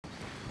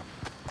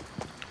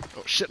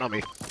shitting on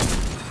me.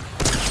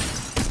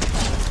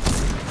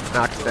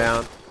 Knocked him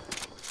down.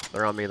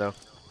 They're on me though.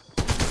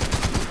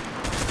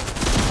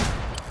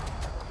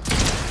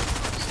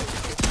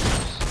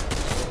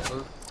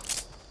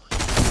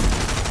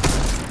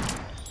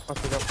 I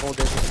forgot full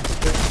damage.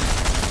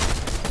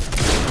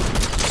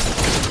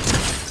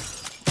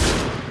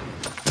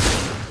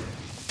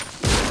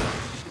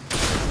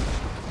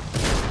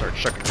 Start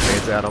chucking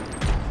grenades at him.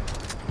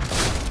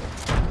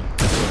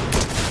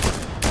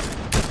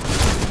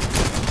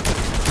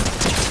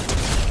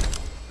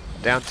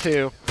 Down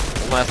 2.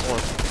 Last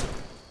one.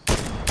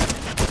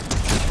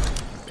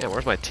 Man,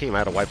 where's my team? I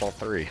had to wipe all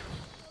 3.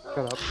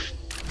 Shut up.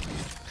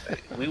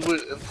 We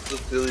went into the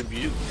Billy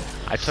Butte.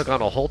 I took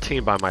on a whole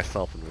team by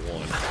myself and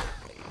won.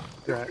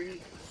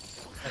 Right.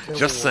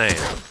 Just saying.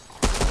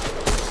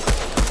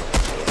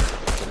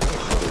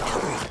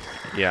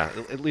 Yeah,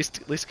 at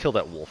least kill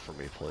that wolf for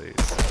me, please.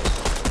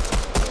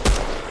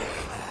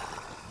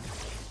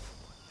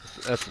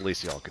 That's the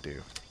least y'all could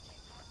do.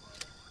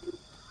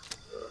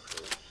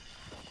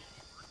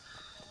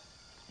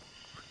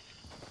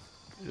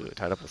 Ooh,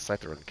 tied up with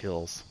Syth running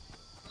kills.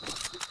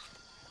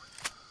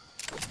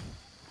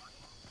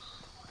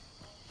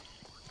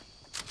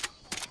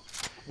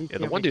 Yeah,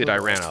 the one dude I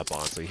ran up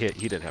on, so he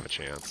didn't have a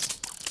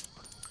chance.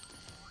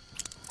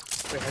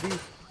 Wait, how do you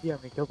see how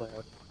many kills I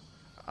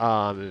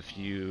have? If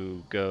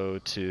you go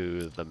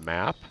to the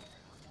map,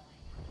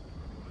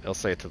 it'll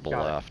say to the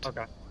left.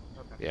 Okay.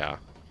 Yeah.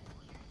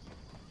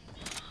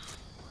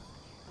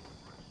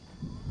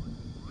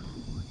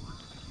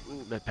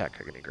 Ooh, med pack,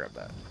 I can grab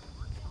that.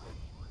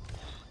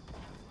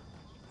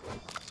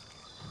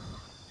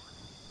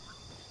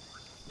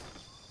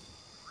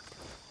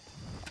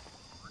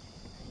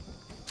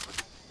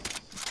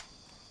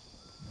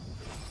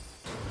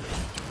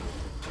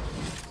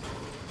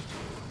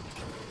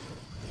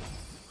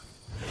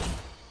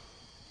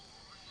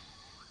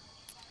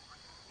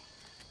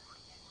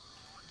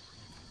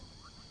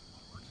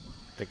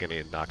 I think I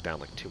need to knock down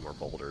like 2 more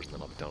boulders and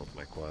then I'll be done with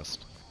my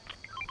quest.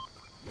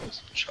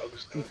 There's some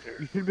chugs down here.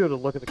 You should be able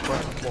to look at the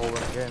quest while we're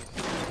in game.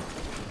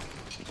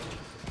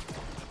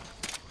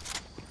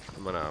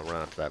 I'm gonna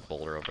run up to that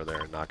boulder over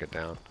there and knock it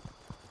down.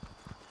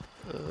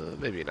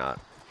 Maybe not.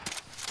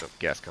 Oh,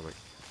 gas coming.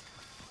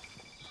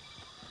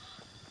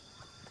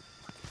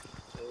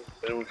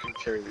 Then we can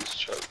carry these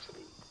chugs.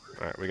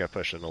 Alright, we gotta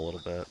push in a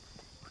little bit.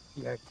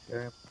 Yeah,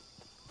 carry him.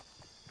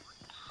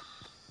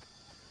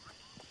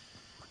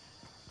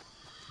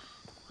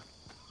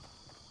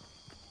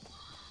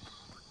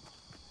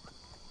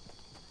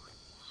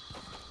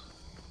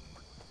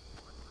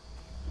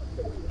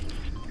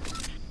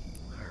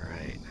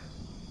 Alright.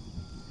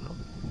 Oh.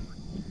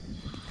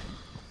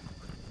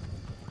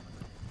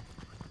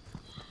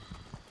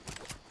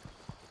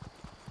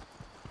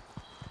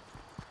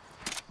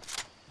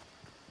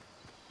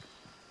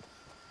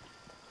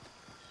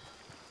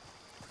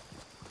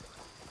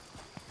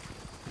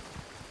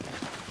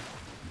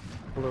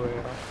 Blue AR.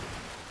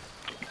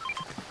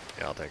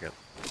 Yeah, I'll take it.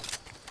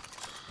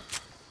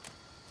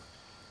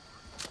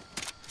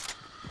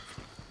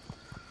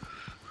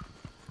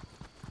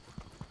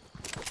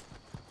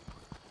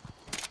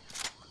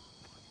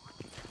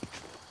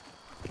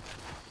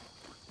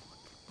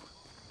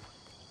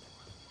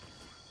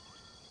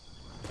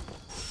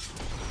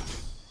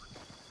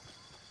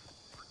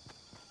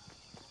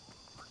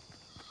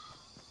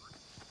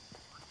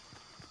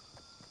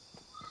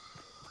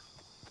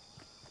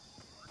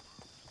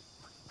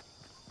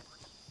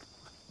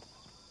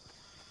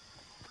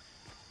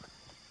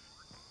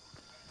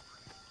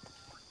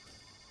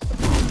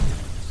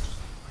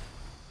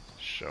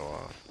 Show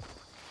off.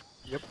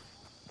 Yep.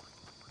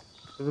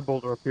 There's a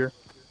boulder up here.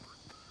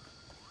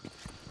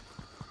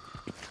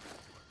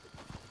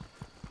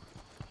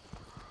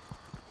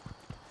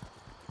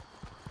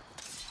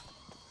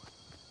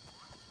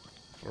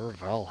 For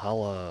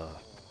Valhalla.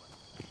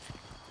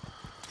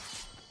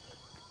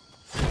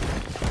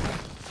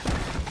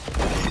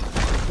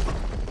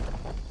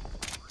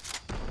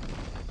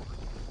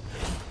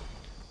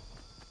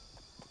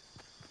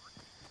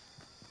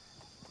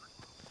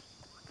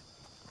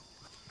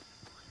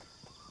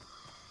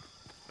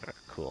 Alright,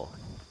 cool.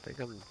 I think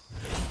I'm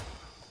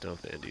done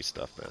with the indie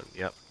stuff then.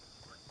 Yep.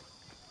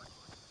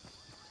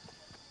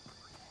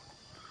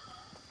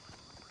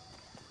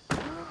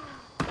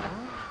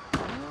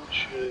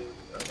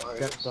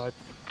 Got inside.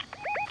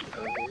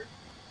 Down here.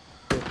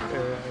 This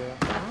area, yeah.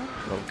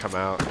 Let them come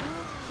out.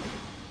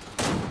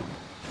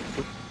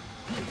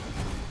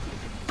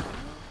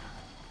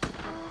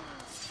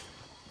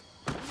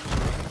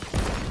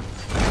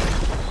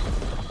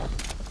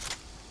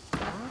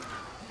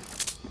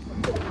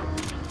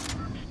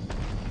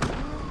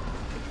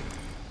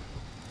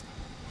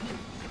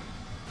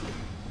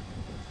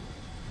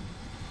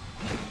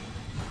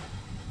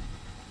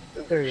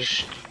 There he is.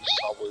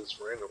 Saw blades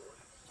randomly.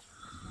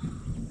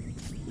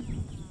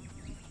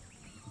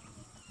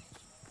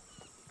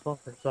 Hold on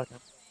for a second.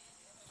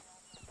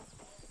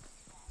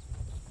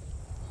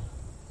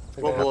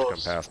 They Well, have to below come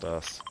us. past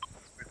us.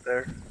 Right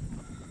there.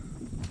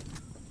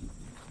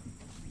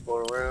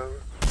 going around.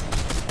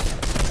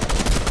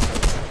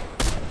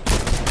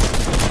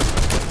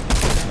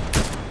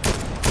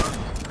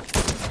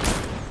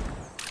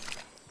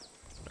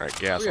 Alright,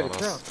 gas We on got a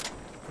crown. us.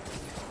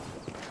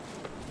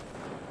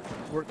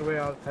 Work the way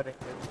I was heading.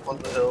 On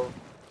the hill.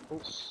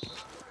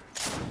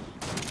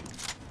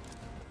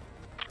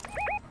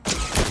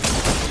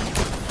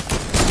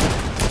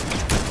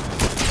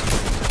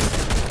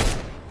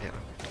 Yeah,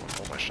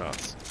 all my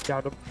shots.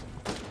 Got him.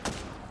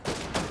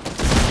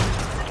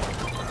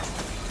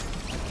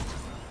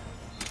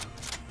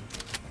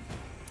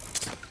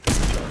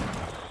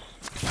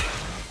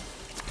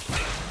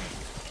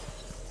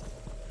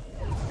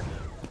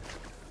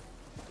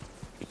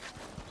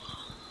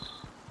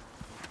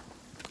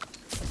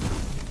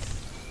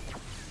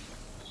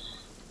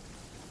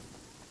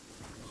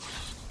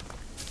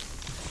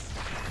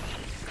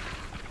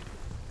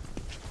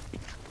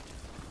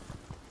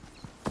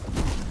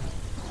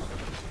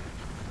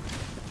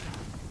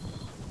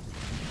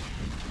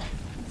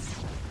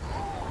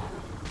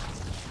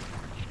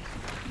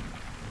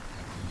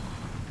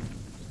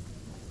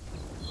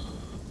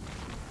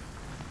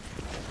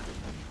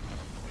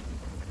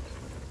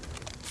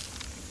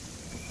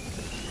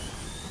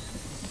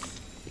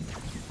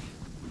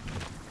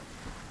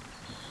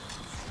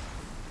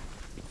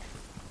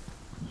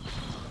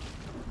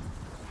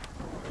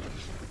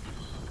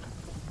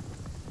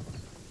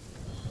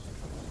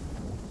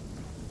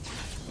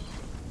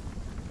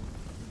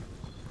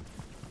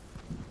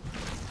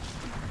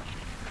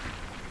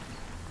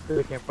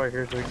 The campfire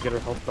here so we can get our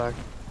health back.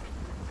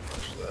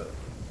 Watch that.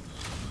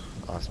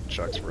 Awesome,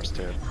 Chuck's first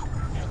hit.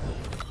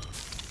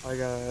 I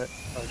got a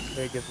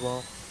keg as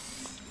well.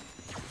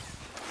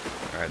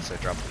 Alright, so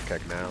drop the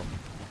keg now.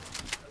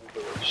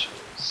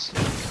 Delicious.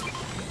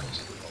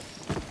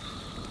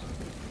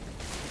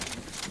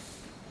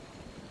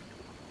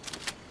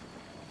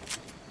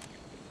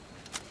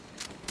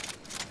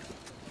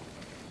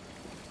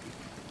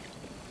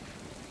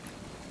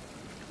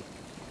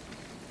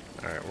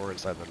 Alright, we're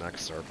inside the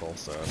next circle,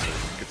 so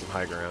get some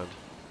high ground.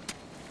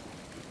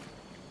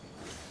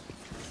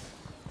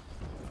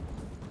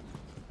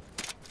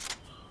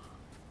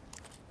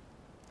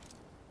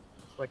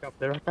 Like up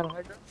there, kind of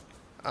high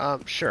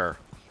ground. Sure.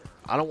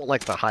 I don't want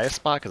like the highest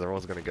spot because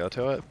everyone's gonna go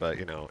to it, but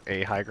you know,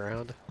 a high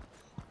ground.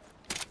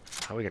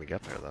 How are we gonna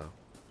get there though?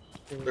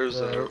 There's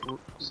a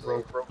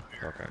rope. rope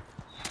here. Okay.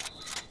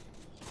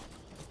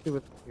 See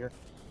what's here.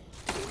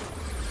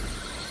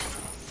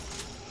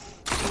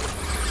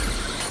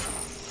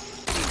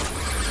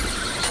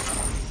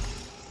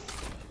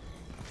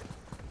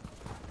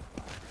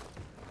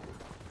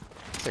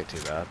 This ain't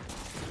too bad.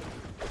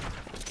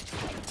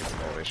 Get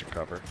some elevation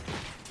cover.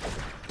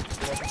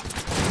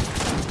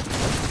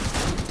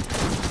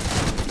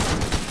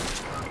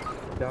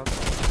 Down.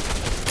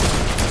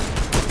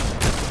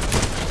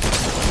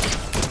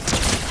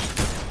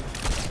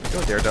 Go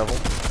Daredevil.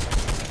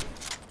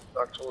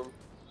 Knocked one.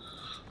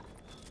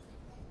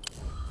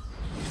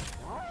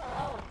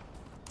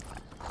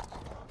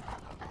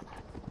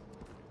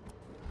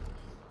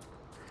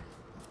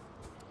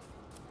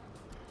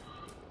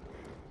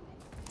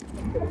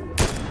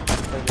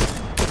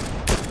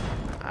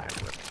 Alright.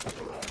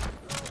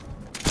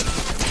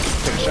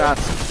 Take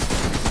shots.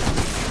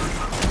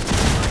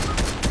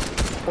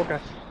 Okay.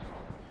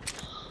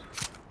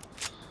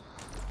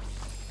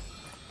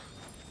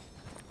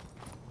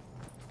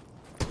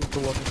 He's the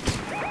one.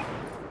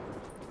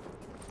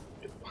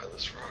 Get behind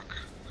this rock.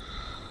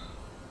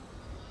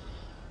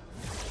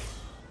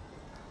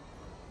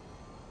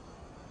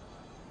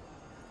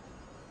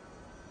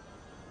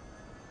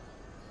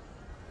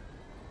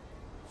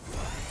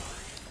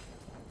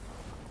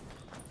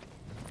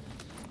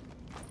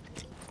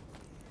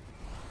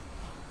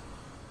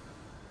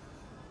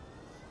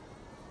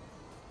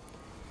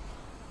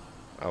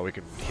 Oh, we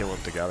can heal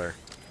them together.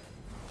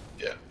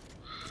 Yeah.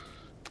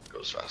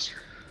 Goes faster.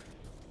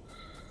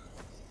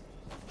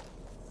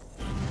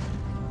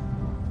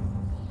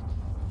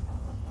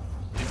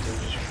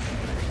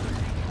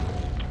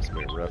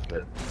 Somebody riffed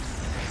it.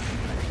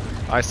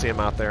 I see him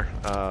out there.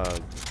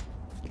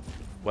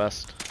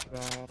 West.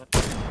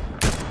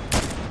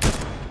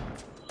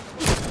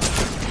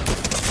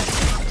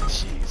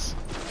 Jeez.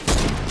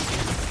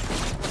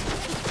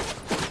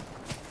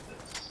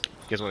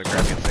 You guys want to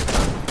grab me at the same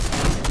time?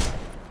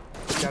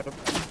 Got him.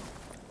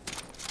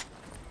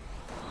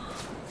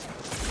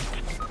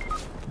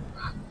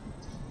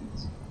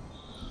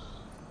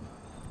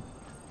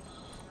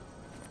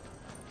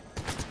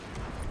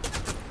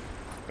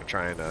 They're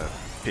trying to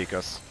peek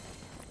us.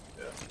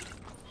 Yeah.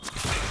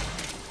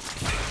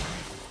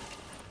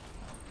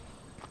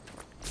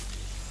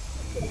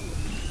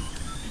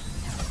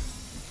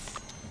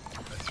 I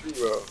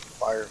threw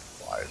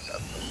fireflies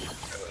at them,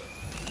 kind of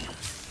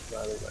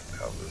not in that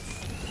cover.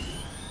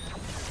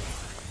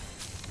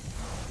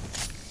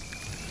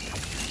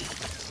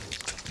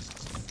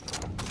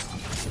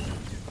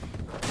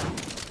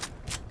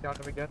 Down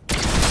him again.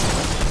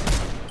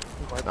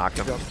 Knocked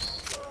him. Jumps.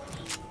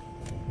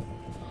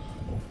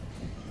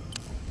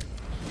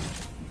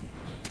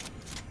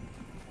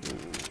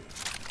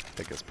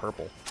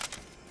 purple.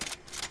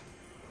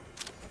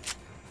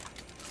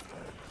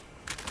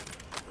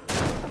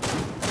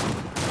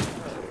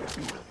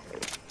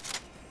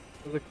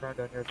 There's a crown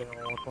down here, but I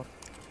don't want one.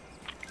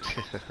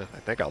 I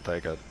think I'll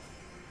take it.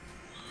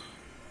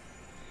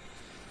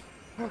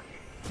 Okay,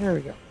 there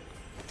we go.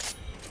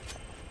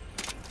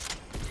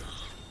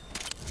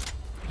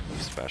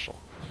 Special.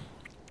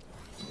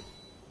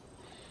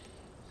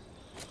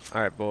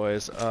 Alright,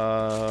 boys.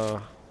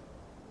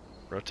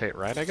 Rotate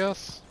right, I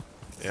guess?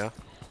 Yeah.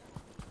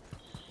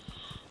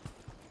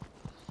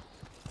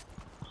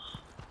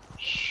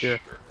 Here,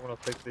 I'm gonna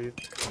take these.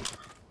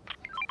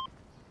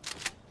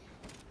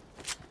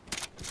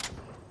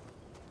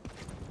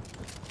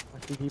 I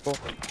see people.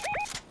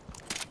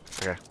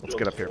 Okay, let's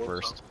get up here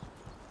first.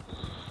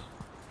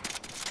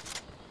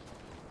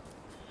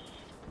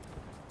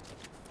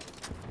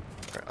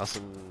 Alright, us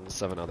and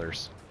 7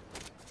 others.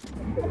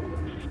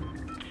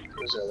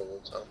 Where's the other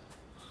one, Tom?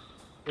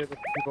 Yeah, there's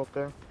people up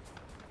there.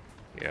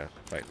 Yeah,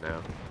 fight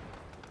now.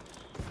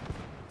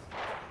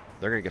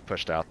 They're gonna get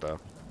pushed out though.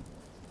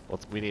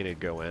 We need to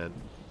go in.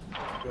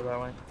 Go that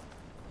way.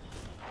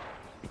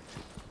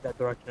 That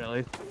direction at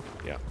least.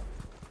 Yeah.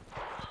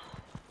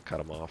 Cut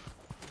them off.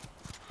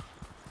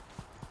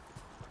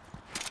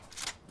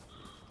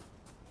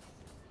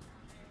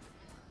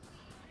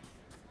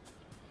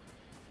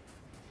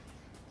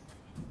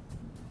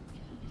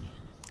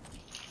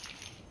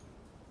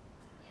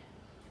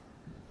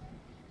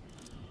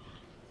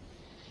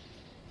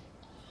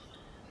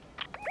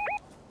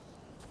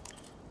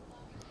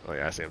 Oh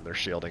yeah, I see them. They're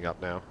shielding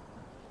up now.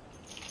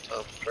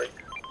 Tom, drink.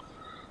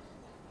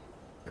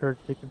 Kirk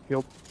taking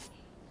field.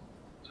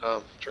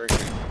 Tom, drink.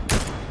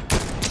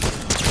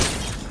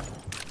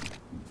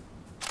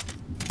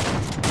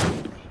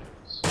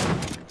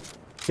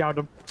 Downed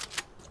him.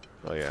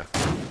 Oh yeah.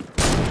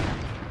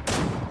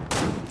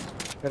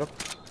 Hit him.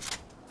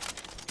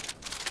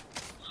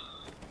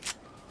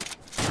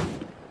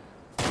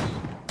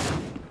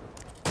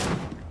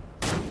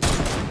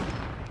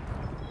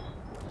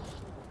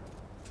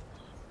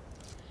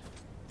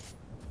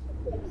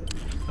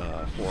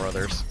 Four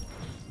others.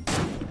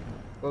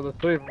 So the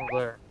 3 of them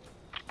there.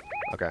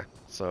 Okay,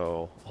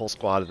 so whole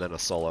squad and then a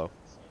solo.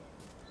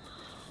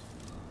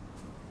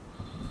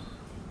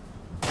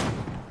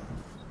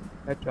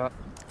 Headshot.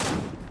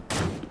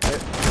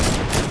 Hit.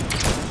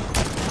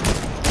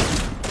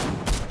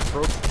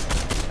 Broke.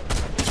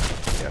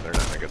 Yeah, they're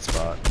not in a good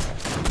spot.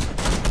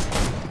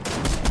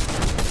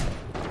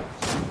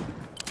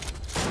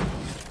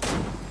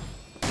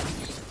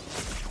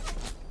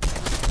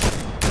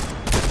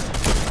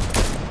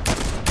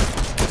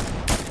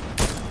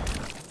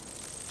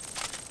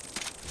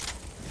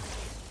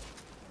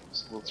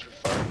 Salutes are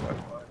fired by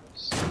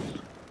fires.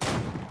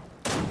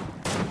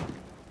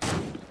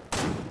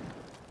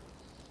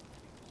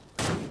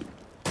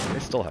 They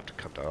still have to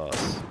come to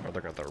us, or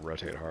they're going to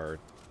rotate hard.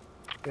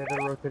 Yeah,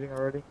 they're rotating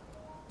already.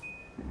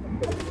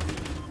 Behind?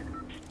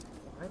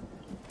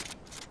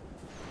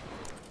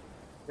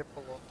 Get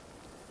below.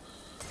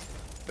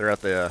 They're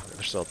at the,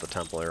 they're still at the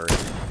temple area.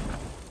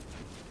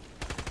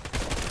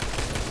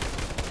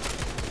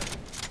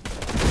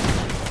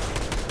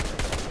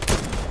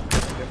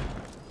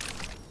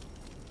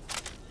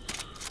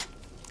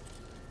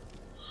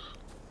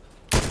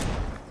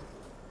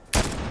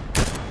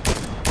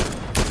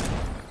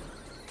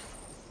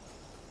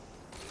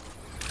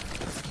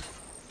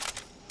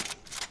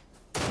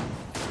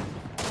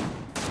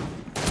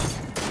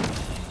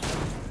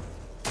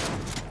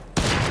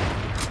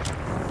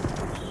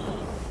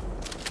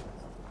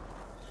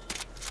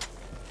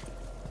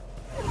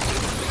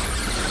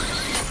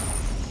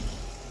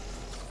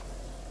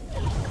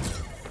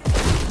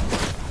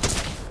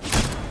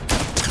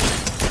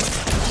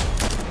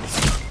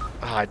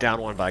 I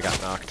downed one, but I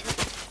got knocked.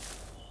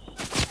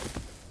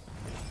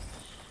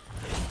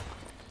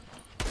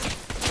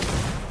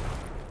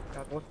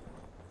 Got one.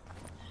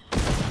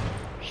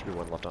 Should be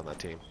one left on that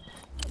team.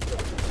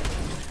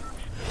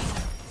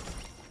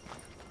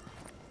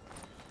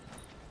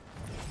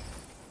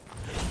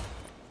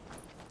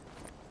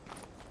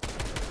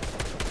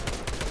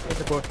 In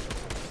the bush.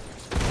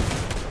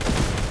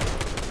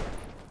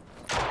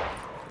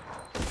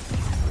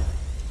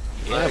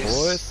 Yeah, Nice.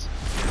 boys.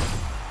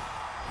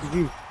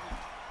 GG.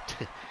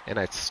 And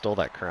I stole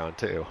that crown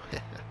too.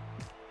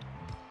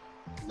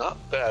 Not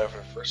bad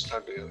for first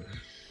time together.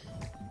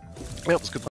 Well, it was good.